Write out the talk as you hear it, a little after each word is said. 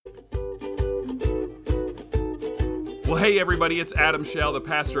Well, hey everybody, it's Adam Shell, the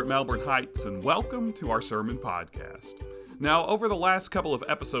pastor at Melbourne Heights, and welcome to our sermon podcast. Now, over the last couple of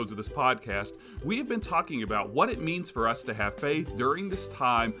episodes of this podcast, we have been talking about what it means for us to have faith during this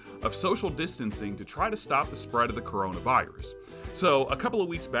time of social distancing to try to stop the spread of the coronavirus. So, a couple of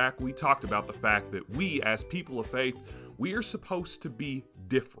weeks back, we talked about the fact that we, as people of faith, we are supposed to be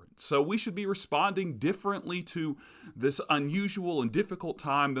different. So we should be responding differently to this unusual and difficult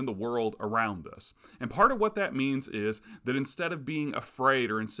time than the world around us. And part of what that means is that instead of being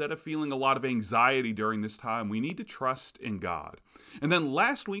afraid or instead of feeling a lot of anxiety during this time, we need to trust in God. And then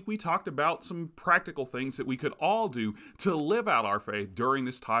last week we talked about some practical things that we could all do to live out our faith during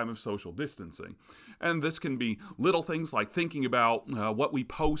this time of social distancing. And this can be little things like thinking about what we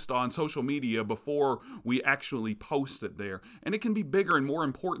post on social media before we actually post it there. And it can be bigger and more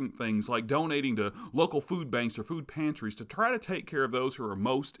important things like donating to local food banks or food pantries to try to take care of those who are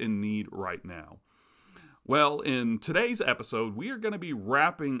most in need right now. Well, in today's episode, we are going to be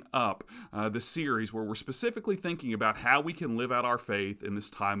wrapping up the series where we're specifically thinking about how we can live out our faith in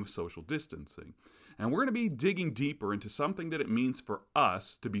this time of social distancing. And we're going to be digging deeper into something that it means for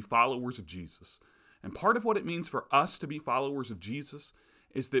us to be followers of Jesus. And part of what it means for us to be followers of Jesus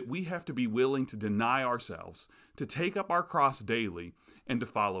is that we have to be willing to deny ourselves, to take up our cross daily, and to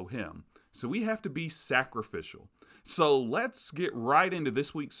follow Him. So we have to be sacrificial. So let's get right into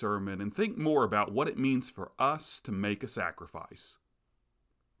this week's sermon and think more about what it means for us to make a sacrifice.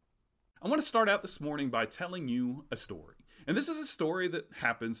 I want to start out this morning by telling you a story. And this is a story that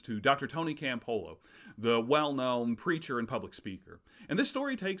happens to Dr. Tony Campolo, the well-known preacher and public speaker. And this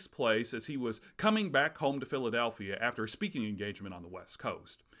story takes place as he was coming back home to Philadelphia after a speaking engagement on the West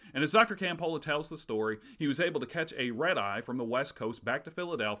Coast. And as Dr. Campolo tells the story, he was able to catch a red-eye from the West Coast back to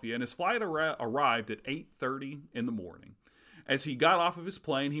Philadelphia, and his flight arrived at 8:30 in the morning. As he got off of his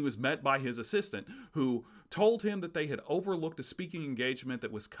plane, he was met by his assistant, who told him that they had overlooked a speaking engagement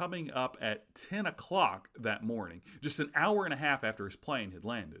that was coming up at 10 o'clock that morning, just an hour and a half after his plane had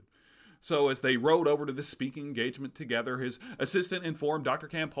landed. So as they rode over to this speaking engagement together, his assistant informed Dr.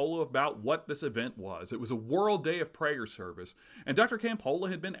 Campolo about what this event was. It was a World Day of Prayer service, and Dr. Campolo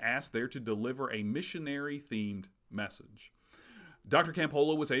had been asked there to deliver a missionary-themed message. Dr.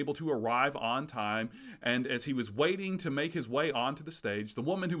 Campolo was able to arrive on time, and as he was waiting to make his way onto the stage, the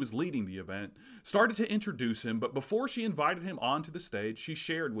woman who was leading the event started to introduce him, but before she invited him onto the stage, she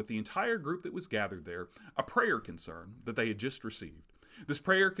shared with the entire group that was gathered there a prayer concern that they had just received. This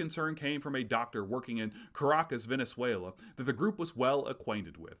prayer concern came from a doctor working in Caracas, Venezuela, that the group was well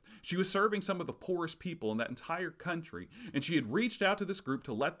acquainted with. She was serving some of the poorest people in that entire country, and she had reached out to this group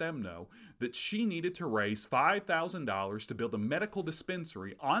to let them know that she needed to raise $5,000 to build a medical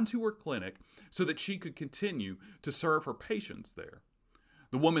dispensary onto her clinic so that she could continue to serve her patients there.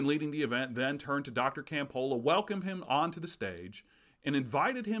 The woman leading the event then turned to Dr. Campolo, welcomed him onto the stage, and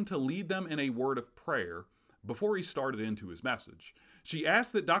invited him to lead them in a word of prayer before he started into his message. She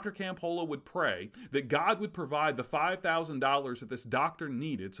asked that Dr. Campolo would pray that God would provide the $5,000 that this doctor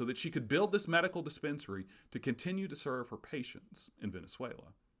needed so that she could build this medical dispensary to continue to serve her patients in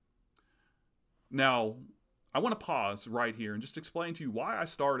Venezuela. Now, I want to pause right here and just explain to you why I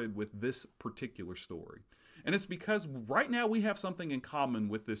started with this particular story. And it's because right now we have something in common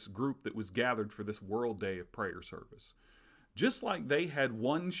with this group that was gathered for this World Day of Prayer service. Just like they had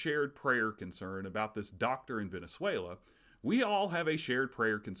one shared prayer concern about this doctor in Venezuela, we all have a shared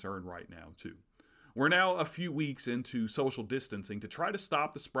prayer concern right now, too. We're now a few weeks into social distancing to try to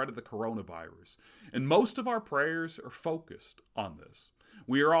stop the spread of the coronavirus, and most of our prayers are focused on this.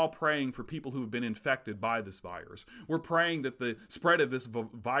 We are all praying for people who have been infected by this virus. We're praying that the spread of this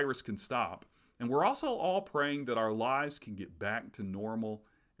virus can stop, and we're also all praying that our lives can get back to normal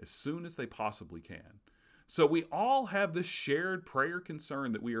as soon as they possibly can. So we all have this shared prayer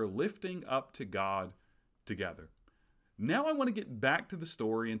concern that we are lifting up to God together. Now I want to get back to the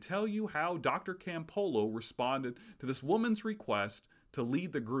story and tell you how Dr. Campolo responded to this woman's request to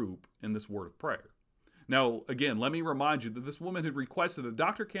lead the group in this word of prayer. Now, again, let me remind you that this woman had requested that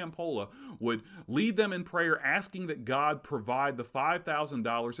Dr. Campolo would lead them in prayer, asking that God provide the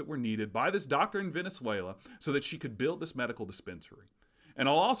 $5,000 that were needed by this doctor in Venezuela so that she could build this medical dispensary. And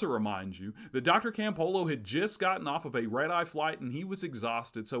I'll also remind you that Dr. Campolo had just gotten off of a red-eye flight and he was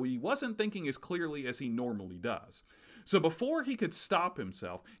exhausted, so he wasn't thinking as clearly as he normally does. So before he could stop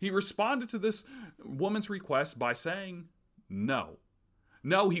himself, he responded to this woman's request by saying no.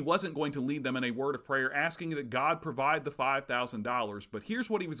 No, he wasn't going to lead them in a word of prayer asking that God provide the $5,000, but here's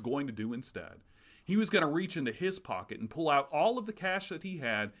what he was going to do instead. He was going to reach into his pocket and pull out all of the cash that he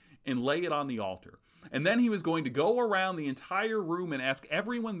had and lay it on the altar. And then he was going to go around the entire room and ask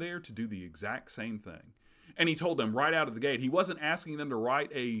everyone there to do the exact same thing. And he told them right out of the gate, he wasn't asking them to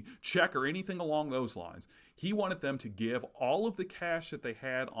write a check or anything along those lines. He wanted them to give all of the cash that they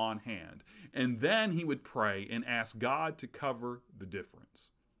had on hand. And then he would pray and ask God to cover the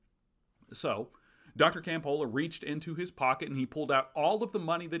difference. So, Dr. Campola reached into his pocket and he pulled out all of the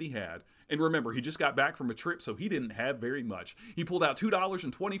money that he had. And remember, he just got back from a trip, so he didn't have very much. He pulled out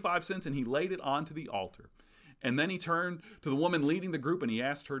 $2.25 and he laid it onto the altar. And then he turned to the woman leading the group and he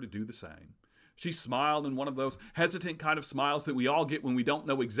asked her to do the same. She smiled in one of those hesitant kind of smiles that we all get when we don't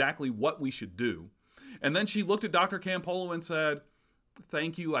know exactly what we should do. And then she looked at Dr. Campola and said,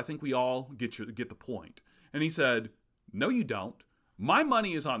 "Thank you, I think we all get the point." And he said, "No, you don't. My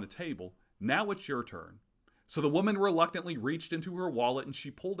money is on the table. Now it's your turn." So the woman reluctantly reached into her wallet and she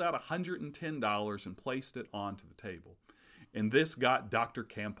pulled out $110 and placed it onto the table. And this got Dr.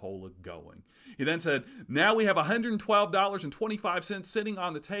 Campola going. He then said, "Now we have $112.25 sitting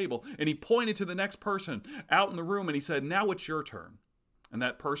on the table." And he pointed to the next person out in the room and he said, "Now it's your turn." And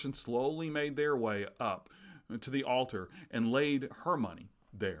that person slowly made their way up to the altar and laid her money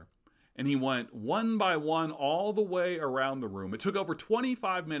there. And he went one by one all the way around the room. It took over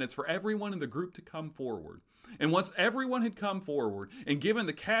 25 minutes for everyone in the group to come forward. And once everyone had come forward and given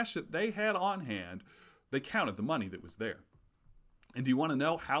the cash that they had on hand, they counted the money that was there. And do you want to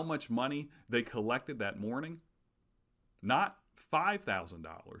know how much money they collected that morning? Not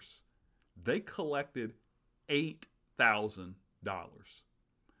 $5,000. They collected $8,000.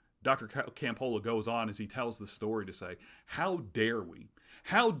 Dr. Campola goes on as he tells the story to say, how dare we?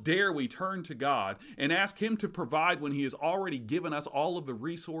 How dare we turn to God and ask Him to provide when He has already given us all of the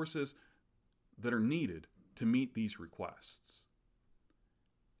resources that are needed to meet these requests?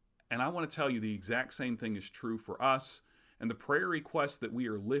 And I want to tell you the exact same thing is true for us and the prayer requests that we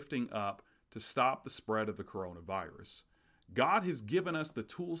are lifting up to stop the spread of the coronavirus. God has given us the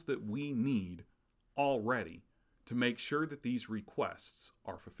tools that we need already to make sure that these requests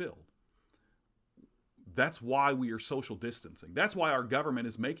are fulfilled. That's why we are social distancing. That's why our government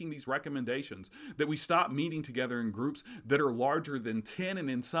is making these recommendations that we stop meeting together in groups that are larger than 10, and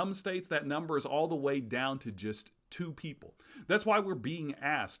in some states that number is all the way down to just 2 people. That's why we're being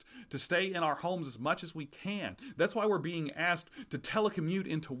asked to stay in our homes as much as we can. That's why we're being asked to telecommute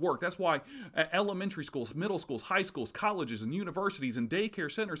into work. That's why elementary schools, middle schools, high schools, colleges, and universities and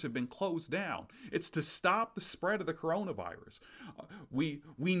daycare centers have been closed down. It's to stop the spread of the coronavirus. We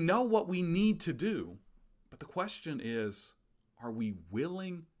know what we need to do, but the question is, are we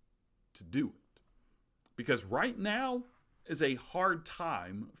willing to do it? Because right now is a hard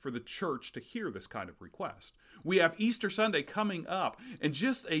time for the church to hear this kind of request. We have Easter Sunday coming up in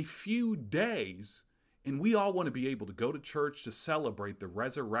just a few days, and we all want to be able to go to church to celebrate the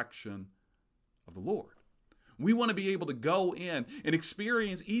resurrection of the Lord. We want to be able to go in and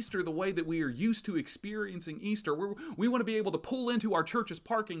experience Easter the way that we are used to experiencing Easter. We want to be able to pull into our church's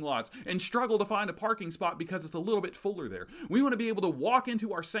parking lots and struggle to find a parking spot because it's a little bit fuller there. We want to be able to walk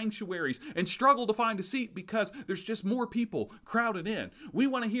into our sanctuaries and struggle to find a seat because there's just more people crowded in. We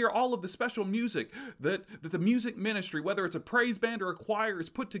want to hear all of the special music that the music ministry, whether it's a praise band or a choir, is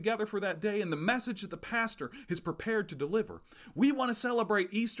put together for that day, and the message that the pastor is prepared to deliver. We want to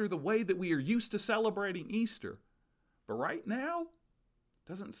celebrate Easter the way that we are used to celebrating Easter. But right now, it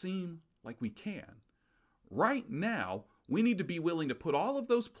doesn't seem like we can. Right now, we need to be willing to put all of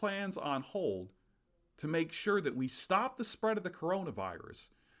those plans on hold to make sure that we stop the spread of the coronavirus,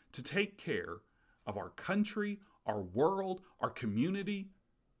 to take care of our country, our world, our community,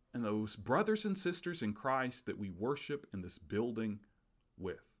 and those brothers and sisters in Christ that we worship in this building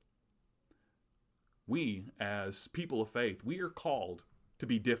with. We, as people of faith, we are called to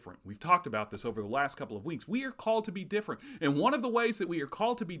be different. We've talked about this over the last couple of weeks. We are called to be different. And one of the ways that we are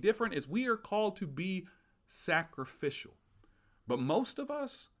called to be different is we are called to be sacrificial. But most of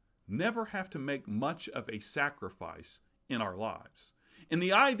us never have to make much of a sacrifice in our lives. And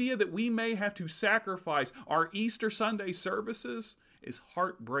the idea that we may have to sacrifice our Easter Sunday services is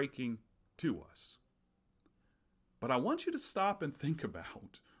heartbreaking to us. But I want you to stop and think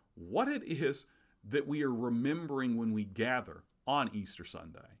about what it is that we are remembering when we gather on Easter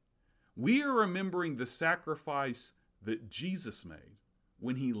Sunday. We are remembering the sacrifice that Jesus made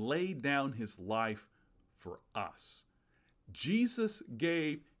when He laid down His life for us. Jesus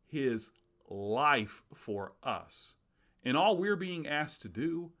gave His life for us. And all we're being asked to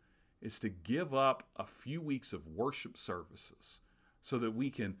do is to give up a few weeks of worship services so that we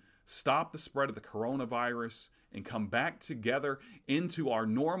can stop the spread of the coronavirus and come back together into our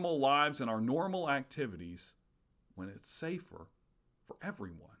normal lives and our normal activities when it's safer for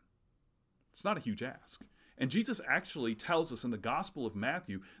everyone. It's not a huge ask. And Jesus actually tells us in the Gospel of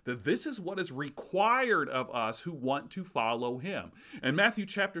Matthew that this is what is required of us who want to follow him. In Matthew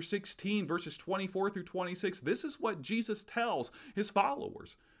chapter 16, verses 24 through 26, this is what Jesus tells his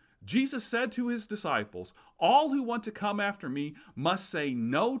followers. Jesus said to his disciples, "All who want to come after me must say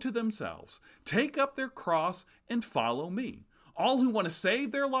no to themselves, take up their cross, and follow me. All who want to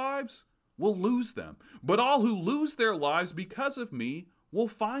save their lives will lose them, but all who lose their lives because of me will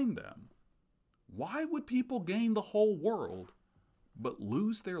find them." Why would people gain the whole world but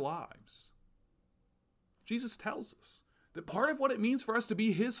lose their lives? Jesus tells us that part of what it means for us to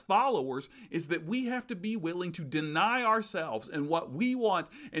be his followers is that we have to be willing to deny ourselves and what we want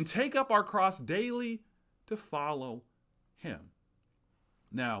and take up our cross daily to follow him.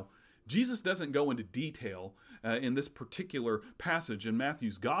 Now, Jesus doesn't go into detail in this particular passage in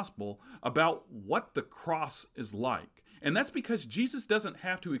Matthew's gospel about what the cross is like. And that's because Jesus doesn't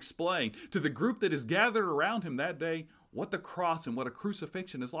have to explain to the group that is gathered around him that day what the cross and what a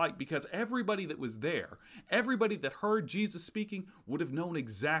crucifixion is like, because everybody that was there, everybody that heard Jesus speaking, would have known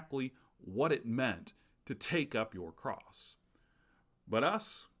exactly what it meant to take up your cross. But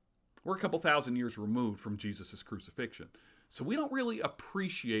us, we're a couple thousand years removed from Jesus' crucifixion. So we don't really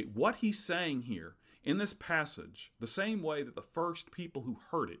appreciate what he's saying here in this passage the same way that the first people who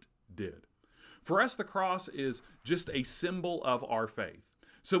heard it did. For us, the cross is just a symbol of our faith.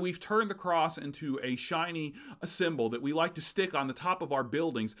 So we've turned the cross into a shiny symbol that we like to stick on the top of our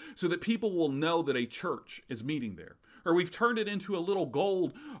buildings so that people will know that a church is meeting there. Or we've turned it into a little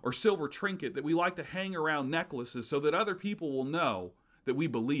gold or silver trinket that we like to hang around necklaces so that other people will know that we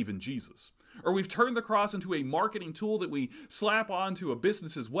believe in Jesus. Or we've turned the cross into a marketing tool that we slap onto a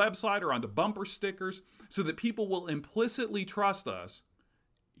business's website or onto bumper stickers so that people will implicitly trust us,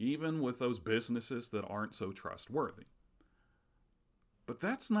 even with those businesses that aren't so trustworthy. But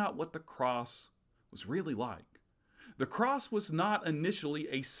that's not what the cross was really like. The cross was not initially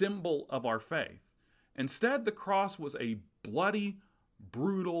a symbol of our faith. Instead, the cross was a bloody,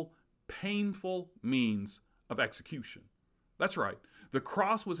 brutal, painful means of execution. That's right. The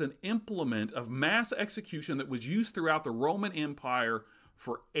cross was an implement of mass execution that was used throughout the Roman Empire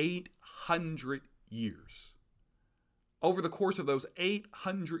for 800 years. Over the course of those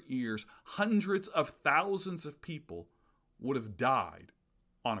 800 years, hundreds of thousands of people would have died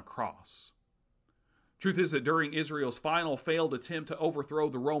on a cross. Truth is that during Israel's final failed attempt to overthrow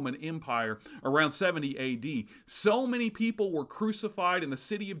the Roman Empire around 70 AD, so many people were crucified in the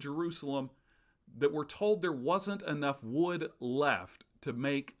city of Jerusalem that we're told there wasn't enough wood left to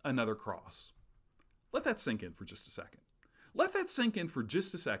make another cross. Let that sink in for just a second. Let that sink in for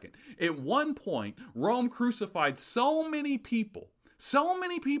just a second. At one point, Rome crucified so many people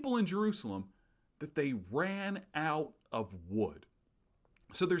in Jerusalem, that they ran out of wood.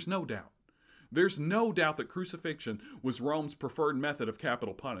 So there's no doubt that crucifixion was Rome's preferred method of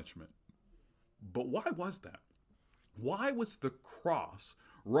capital punishment. But why was that? Why was the cross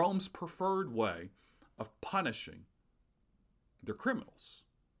Rome's preferred way of punishing their criminals?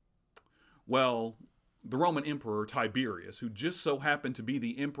 Well, the Roman Emperor Tiberius, who just so happened to be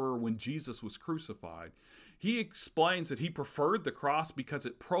the emperor when Jesus was crucified, he explains that he preferred the cross because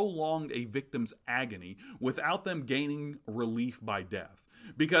it prolonged a victim's agony without them gaining relief by death.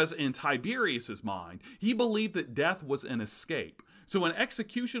 Because in Tiberius's mind, he believed that death was an escape. So an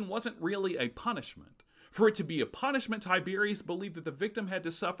execution wasn't really a punishment. For it to be a punishment, Tiberius believed that the victim had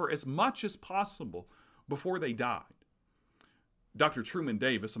to suffer as much as possible before they died. Dr. Truman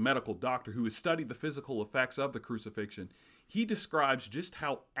Davis, a medical doctor who has studied the physical effects of the crucifixion, he describes just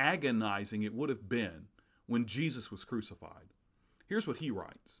how agonizing it would have been when Jesus was crucified. Here's what he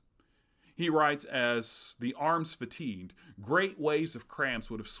writes. He writes, as the arms fatigued, great waves of cramps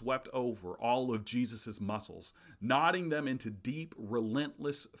would have swept over all of Jesus' muscles, knotting them into deep,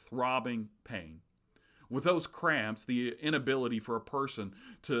 relentless, throbbing pain. With those cramps, the inability for a person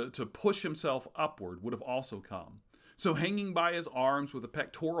to push himself upward would have also come. So hanging by his arms with the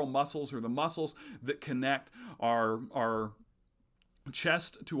pectoral muscles, or the muscles that connect our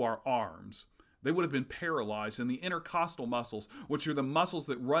chest to our arms, they would have been paralyzed, and the intercostal muscles, which are the muscles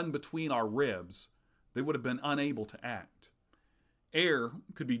that run between our ribs, they would have been unable to act. Air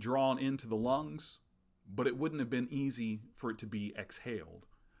could be drawn into the lungs, but it wouldn't have been easy for it to be exhaled.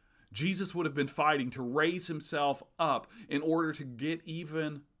 Jesus would have been fighting to raise himself up in order to get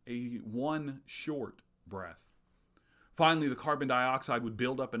even one short breath. Finally, the carbon dioxide would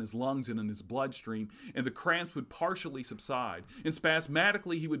build up in his lungs and in his bloodstream, and the cramps would partially subside. And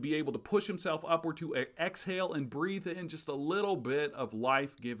spasmodically, he would be able to push himself upward to exhale and breathe in just a little bit of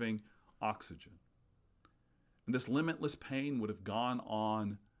life-giving oxygen. And this limitless pain would have gone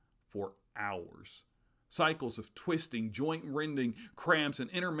on for hours. Cycles of twisting, joint-rending cramps,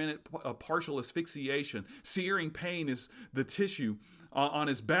 and intermittent partial asphyxiation, searing pain as the tissue on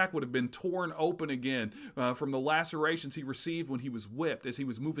his back would have been torn open again from the lacerations he received when he was whipped as he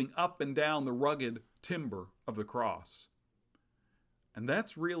was moving up and down the rugged timber of the cross. And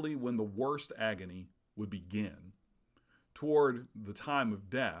that's really when the worst agony would begin. Toward the time of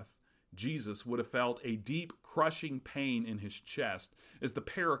death, Jesus would have felt a deep, crushing pain in his chest as the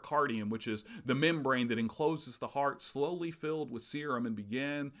pericardium, which is the membrane that encloses the heart, slowly filled with serum and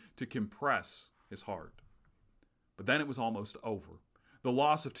began to compress his heart. But then it was almost over. The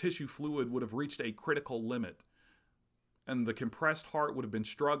loss of tissue fluid would have reached a critical limit, and the compressed heart would have been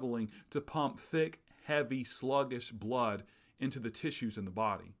struggling to pump thick, heavy, sluggish blood into the tissues in the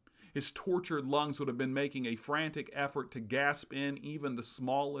body. His tortured lungs would have been making a frantic effort to gasp in even the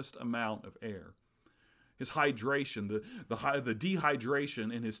smallest amount of air. His hydration, the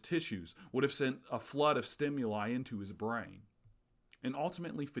dehydration in his tissues would have sent a flood of stimuli into his brain. And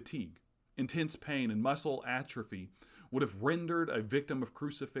ultimately fatigue, intense pain, and muscle atrophy would have rendered a victim of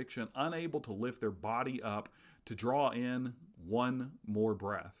crucifixion unable to lift their body up to draw in one more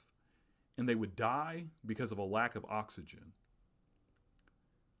breath. And they would die because of a lack of oxygen.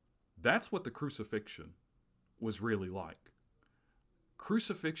 That's what the crucifixion was really like.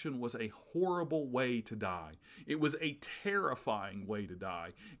 Crucifixion was a horrible way to die. It was a terrifying way to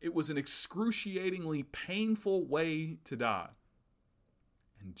die. It was an excruciatingly painful way to die.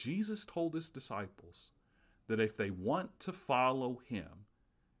 And Jesus told his disciples that if they want to follow him,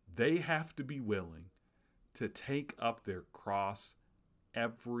 they have to be willing to take up their cross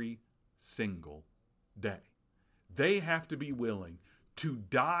every single day. They have to be willing to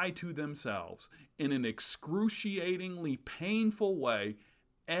die to themselves in an excruciatingly painful way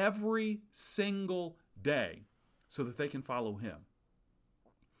every single day so that they can follow him.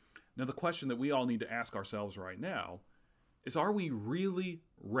 Now, the question that we all need to ask ourselves right now is, are we really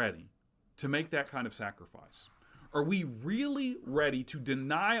ready to make that kind of sacrifice? Are we really ready to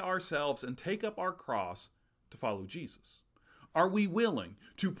deny ourselves and take up our cross to follow Jesus? Are we willing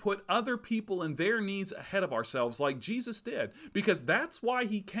to put other people and their needs ahead of ourselves like Jesus did? Because that's why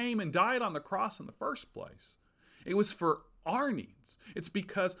he came and died on the cross in the first place. It was for our needs. It's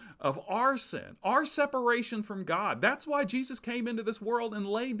because of our sin, our separation from God. That's why Jesus came into this world and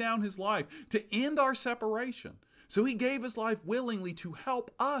laid down his life to end our separation. So he gave his life willingly to help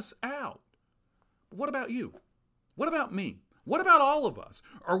us out. But what about you? What about me? What about all of us?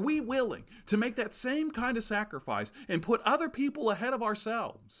 Are we willing to make that same kind of sacrifice and put other people ahead of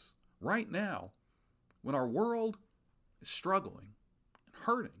ourselves right now when our world is struggling,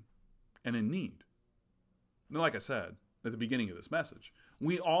 hurting, and in need? And like I said at the beginning of this message,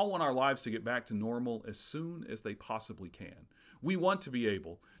 we all want our lives to get back to normal as soon as they possibly can. We want to be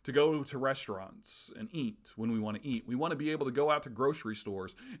able to go to restaurants and eat when we want to eat. We want to be able to go out to grocery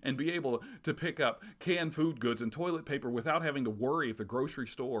stores and be able to pick up canned food goods and toilet paper without having to worry if the grocery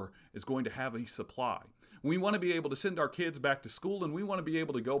store is going to have a supply. We want to be able to send our kids back to school, and we want to be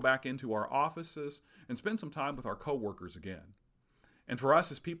able to go back into our offices and spend some time with our coworkers again. And for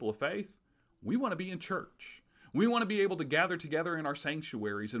us as people of faith, we want to be in church. We want to be able to gather together in our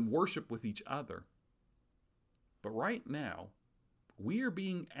sanctuaries and worship with each other. But right now, we are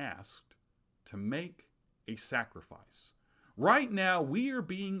being asked to make a sacrifice. Right now, we are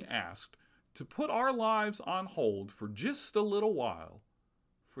being asked to put our lives on hold for just a little while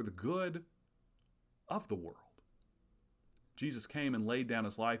for the good of the world. Jesus came and laid down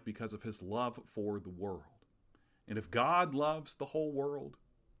his life because of his love for the world. And if God loves the whole world,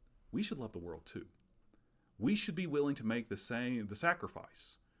 we should love the world too. We should be willing to make the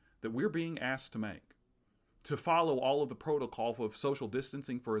sacrifice that we're being asked to make, to follow all of the protocol of social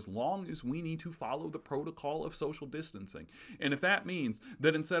distancing for as long as we need to follow the protocol of social distancing. And if that means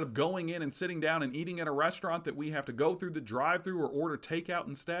that instead of going in and sitting down and eating at a restaurant that we have to go through the drive-thru or order takeout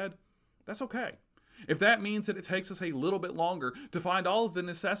instead, that's okay. If that means that it takes us a little bit longer to find all of the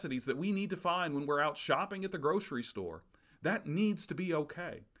necessities that we need to find when we're out shopping at the grocery store, that needs to be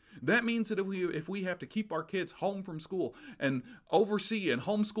okay. That means that if we have to keep our kids home from school and oversee and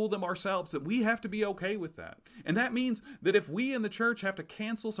homeschool them ourselves, that we have to be okay with that. And that means that if we in the church have to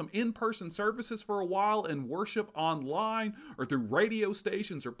cancel some in-person services for a while and worship online or through radio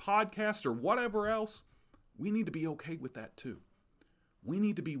stations or podcasts or whatever else, we need to be okay with that too. We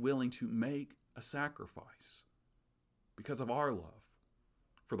need to be willing to make a sacrifice because of our love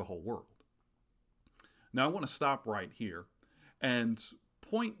for the whole world. Now, I want to stop right here and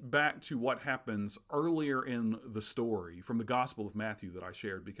point back to what happens earlier in the story from the Gospel of Matthew that I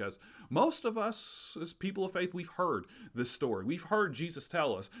shared, because most of us as people of faith, we've heard this story. We've heard Jesus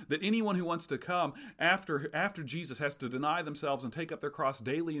tell us that anyone who wants to come after Jesus has to deny themselves and take up their cross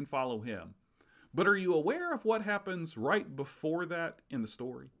daily and follow him. But are you aware of what happens right before that in the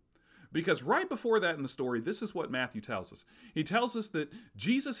story? Because right before that in the story, this is what Matthew tells us. He tells us that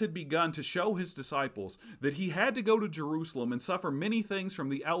Jesus had begun to show his disciples that he had to go to Jerusalem and suffer many things from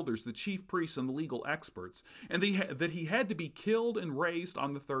the elders, the chief priests, and the legal experts, and that he had to be killed and raised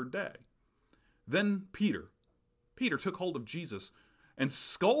on the third day. Then Peter took hold of Jesus, and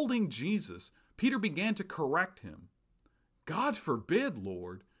scolding Jesus, Peter began to correct him. "God forbid,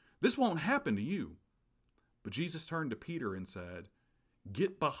 Lord, this won't happen to you." But Jesus turned to Peter and said,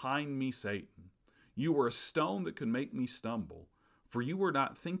 "Get behind me, Satan. You are a stone that could make me stumble, for you were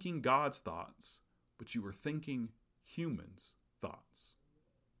not thinking God's thoughts, but you were thinking humans' thoughts."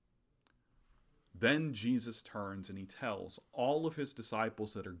 Then Jesus turns and he tells all of his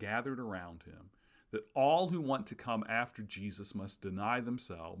disciples that are gathered around him that all who want to come after Jesus must deny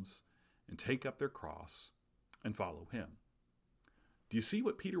themselves and take up their cross and follow him. Do you see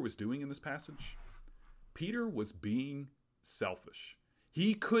what Peter was doing in this passage? Peter was being selfish.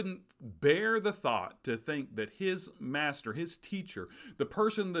 He couldn't bear the thought to think that his master, his teacher, the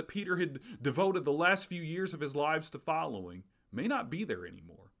person that Peter had devoted the last few years of his lives to following, may not be there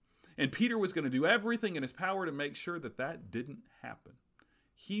anymore. And Peter was going to do everything in his power to make sure that that didn't happen.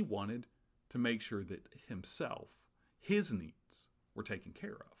 He wanted to make sure that himself, his needs, were taken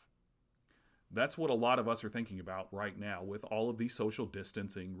care of. That's what a lot of us are thinking about right now with all of these social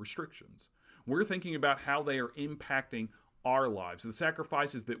distancing restrictions. We're thinking about how they are impacting our lives, the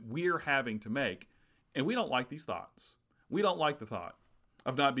sacrifices that we're having to make, and we don't like these thoughts. We don't like the thought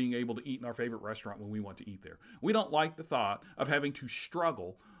of not being able to eat in our favorite restaurant when we want to eat there. We don't like the thought of having to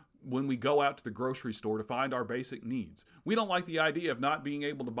struggle when we go out to the grocery store to find our basic needs. We don't like the idea of not being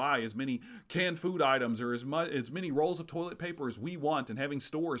able to buy as many canned food items or as many rolls of toilet paper as we want, and having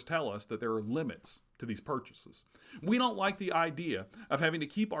stores tell us that there are limits to these purchases. We don't like the idea of having to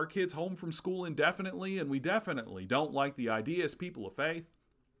keep our kids home from school indefinitely, and we definitely don't like the idea as people of faith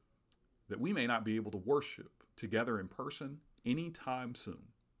that we may not be able to worship together in person anytime soon.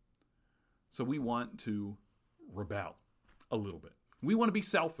 So we want to rebel a little bit. We want to be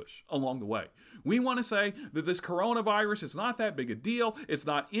selfish along the way. We want to say that this coronavirus is not that big a deal. It's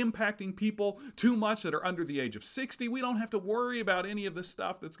not impacting people too much that are under the age of 60. We don't have to worry about any of this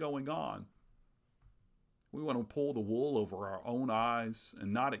stuff that's going on. We want to pull the wool over our own eyes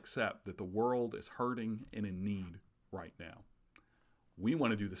and not accept that the world is hurting and in need right now. We want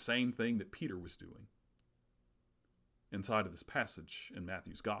to do the same thing that Peter was doing inside of this passage in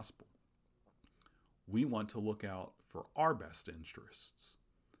Matthew's gospel. We want to look out for our best interests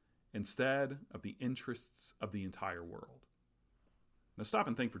instead of the interests of the entire world. Now stop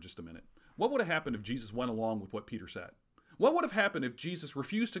and think for just a minute. What would have happened if Jesus went along with what Peter said? What would have happened if Jesus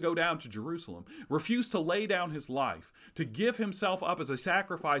refused to go down to Jerusalem, refused to lay down his life, to give himself up as a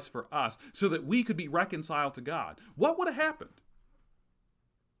sacrifice for us so that we could be reconciled to God? What would have happened?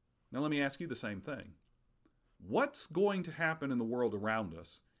 Now let me ask you the same thing. What's going to happen in the world around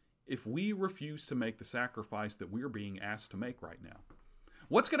us if we refuse to make the sacrifice that we're being asked to make right now?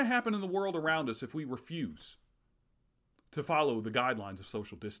 What's going to happen in the world around us if we refuse to follow the guidelines of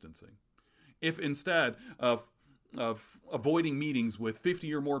social distancing? If instead of avoiding meetings with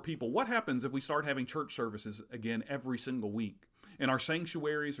 50 or more people, what happens if we start having church services again every single week and our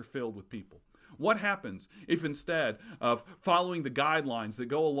sanctuaries are filled with people? What happens if instead of following the guidelines that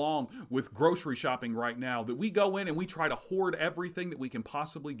go along with grocery shopping right now, that we go in and we try to hoard everything that we can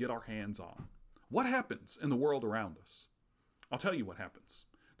possibly get our hands on? What happens in the world around us? I'll tell you what happens.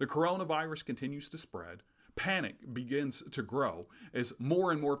 The coronavirus continues to spread. Panic begins to grow as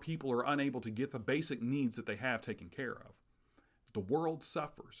more and more people are unable to get the basic needs that they have taken care of. The world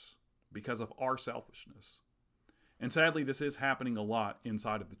suffers because of our selfishness. And sadly, this is happening a lot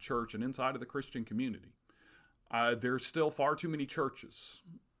inside of the church and inside of the Christian community. There's still far too many churches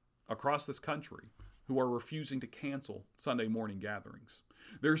across this country who are refusing to cancel Sunday morning gatherings.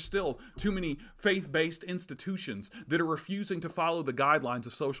 There's still too many faith-based institutions that are refusing to follow the guidelines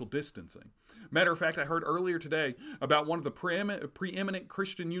of social distancing. Matter of fact, I heard earlier today about one of the preeminent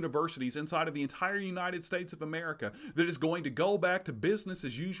Christian universities inside of the entire United States of America that is going to go back to business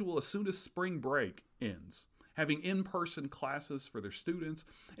as usual as soon as spring break ends, having in-person classes for their students,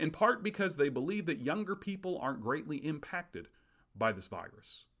 in part because they believe that younger people aren't greatly impacted by this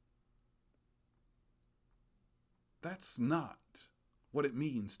virus. That's not what it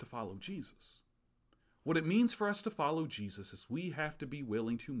means to follow Jesus. What it means for us to follow Jesus is we have to be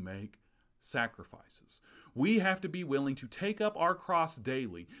willing to make sacrifices. We have to be willing to take up our cross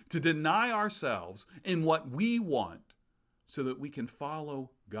daily, to deny ourselves in what we want so that we can follow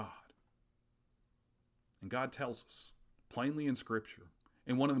God. And God tells us plainly in Scripture,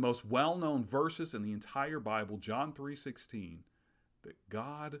 in one of the most well-known verses in the entire Bible, John 3:16, that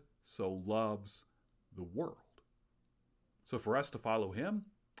God so loves the world. So for us to follow him,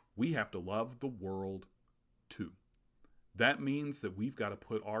 we have to love the world too. That means that we've got to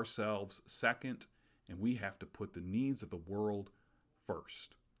put ourselves second, and we have to put the needs of the world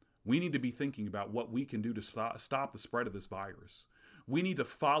first. We need to be thinking about what we can do to stop the spread of this virus. We need to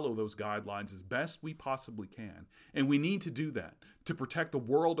follow those guidelines as best we possibly can. And we need to do that to protect the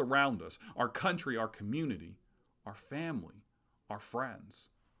world around us, our country, our community, our family, our friends,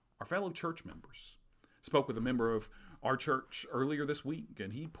 our fellow church members. Spoke with a member of our church earlier this week,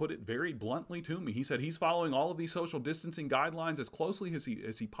 and he put it very bluntly to me. He said he's following all of these social distancing guidelines as closely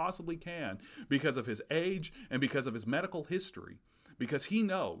as he possibly can because of his age and because of his medical history, because he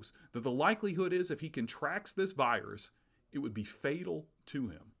knows that the likelihood is if he contracts this virus, it would be fatal to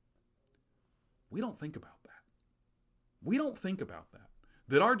him. We don't think about that. We don't think about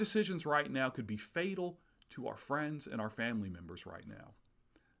that our decisions right now could be fatal to our friends and our family members right now.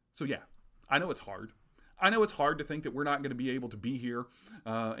 So yeah, I know it's hard. I know it's hard to think that we're not going to be able to be here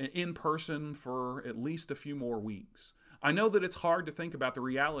in person for at least a few more weeks. I know that it's hard to think about the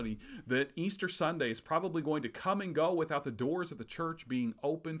reality that Easter Sunday is probably going to come and go without the doors of the church being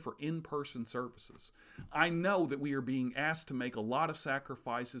open for in-person services. I know that we are being asked to make a lot of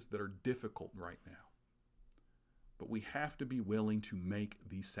sacrifices that are difficult right now. But we have to be willing to make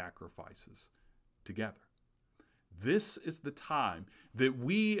these sacrifices together. This is the time that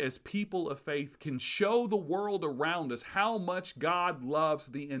we as people of faith can show the world around us how much God loves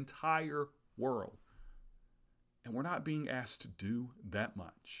the entire world. And we're not being asked to do that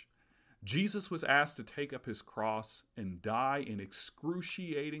much. Jesus was asked to take up his cross and die an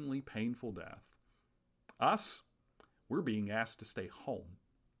excruciatingly painful death. Us, we're being asked to stay home.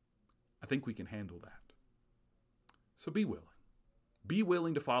 I think we can handle that. So be willing. Be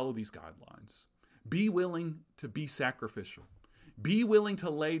willing to follow these guidelines. Be willing to be sacrificial. Be willing to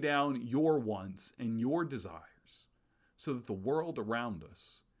lay down your wants and your desires so that the world around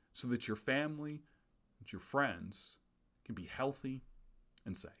us, so that your family and your friends can be healthy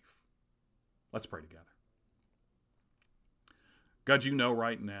and safe. Let's pray together. God, you know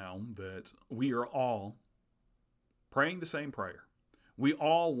right now that we are all praying the same prayer. We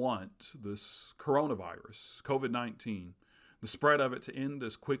all want this coronavirus, COVID-19, the spread of it to end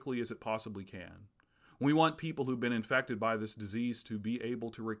as quickly as it possibly can. We want people who've been infected by this disease to be able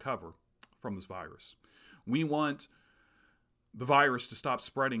to recover from this virus. We want the virus to stop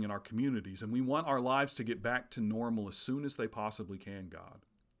spreading in our communities, and we want our lives to get back to normal as soon as they possibly can, God.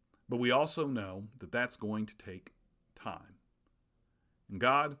 But we also know that that's going to take time. And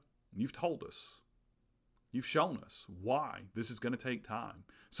God, you've told us, you've shown us why this is going to take time.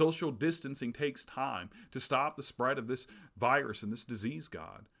 Social distancing takes time to stop the spread of this virus and this disease,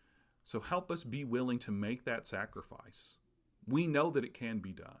 God. So help us be willing to make that sacrifice. We know that it can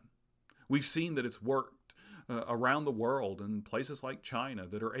be done. We've seen that it's worked around the world in places like China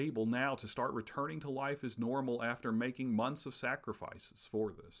that are able now to start returning to life as normal after making months of sacrifices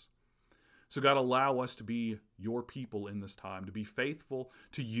for this. So God, allow us to be your people in this time, to be faithful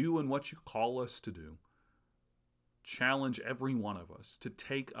to you and what you call us to do. Challenge every one of us to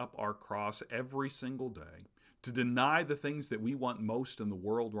take up our cross every single day, to deny the things that we want most in the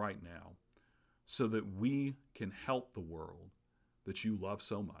world right now, so that we can help the world that you love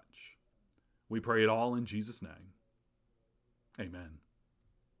so much. We pray it all in Jesus' name. Amen.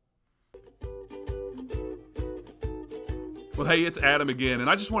 Well, hey, it's Adam again, and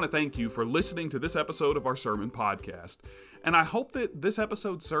I just want to thank you for listening to this episode of our sermon podcast. And I hope that this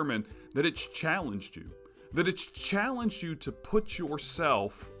episode's sermon, that it's challenged you, to put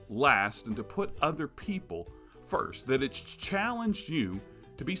yourself last and to put other people first, that it's challenged you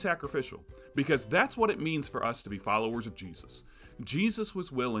to be sacrificial, because that's what it means for us to be followers of Jesus. Jesus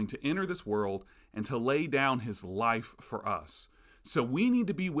was willing to enter this world and to lay down his life for us. So we need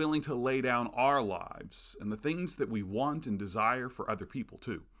to be willing to lay down our lives and the things that we want and desire for other people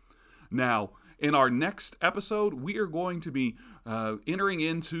too. Now, in our next episode, we are going to be entering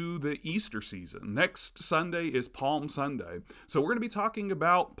into the Easter season. Next Sunday is Palm Sunday. So we're going to be talking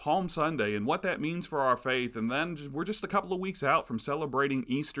about Palm Sunday and what that means for our faith. And then we're just a couple of weeks out from celebrating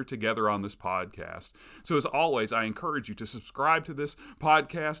Easter together on this podcast. So as always, I encourage you to subscribe to this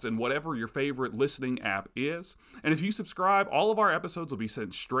podcast and whatever your favorite listening app is. And if you subscribe, all of our episodes will be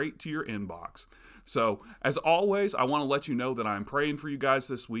sent straight to your inbox. So, as always, I want to let you know that I'm praying for you guys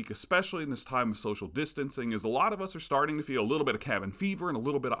this week, especially in this time of social distancing, as a lot of us are starting to feel a little bit of cabin fever and a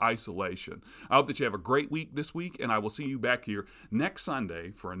little bit of isolation. I hope that you have a great week this week, and I will see you back here next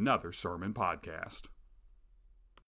Sunday for another sermon podcast.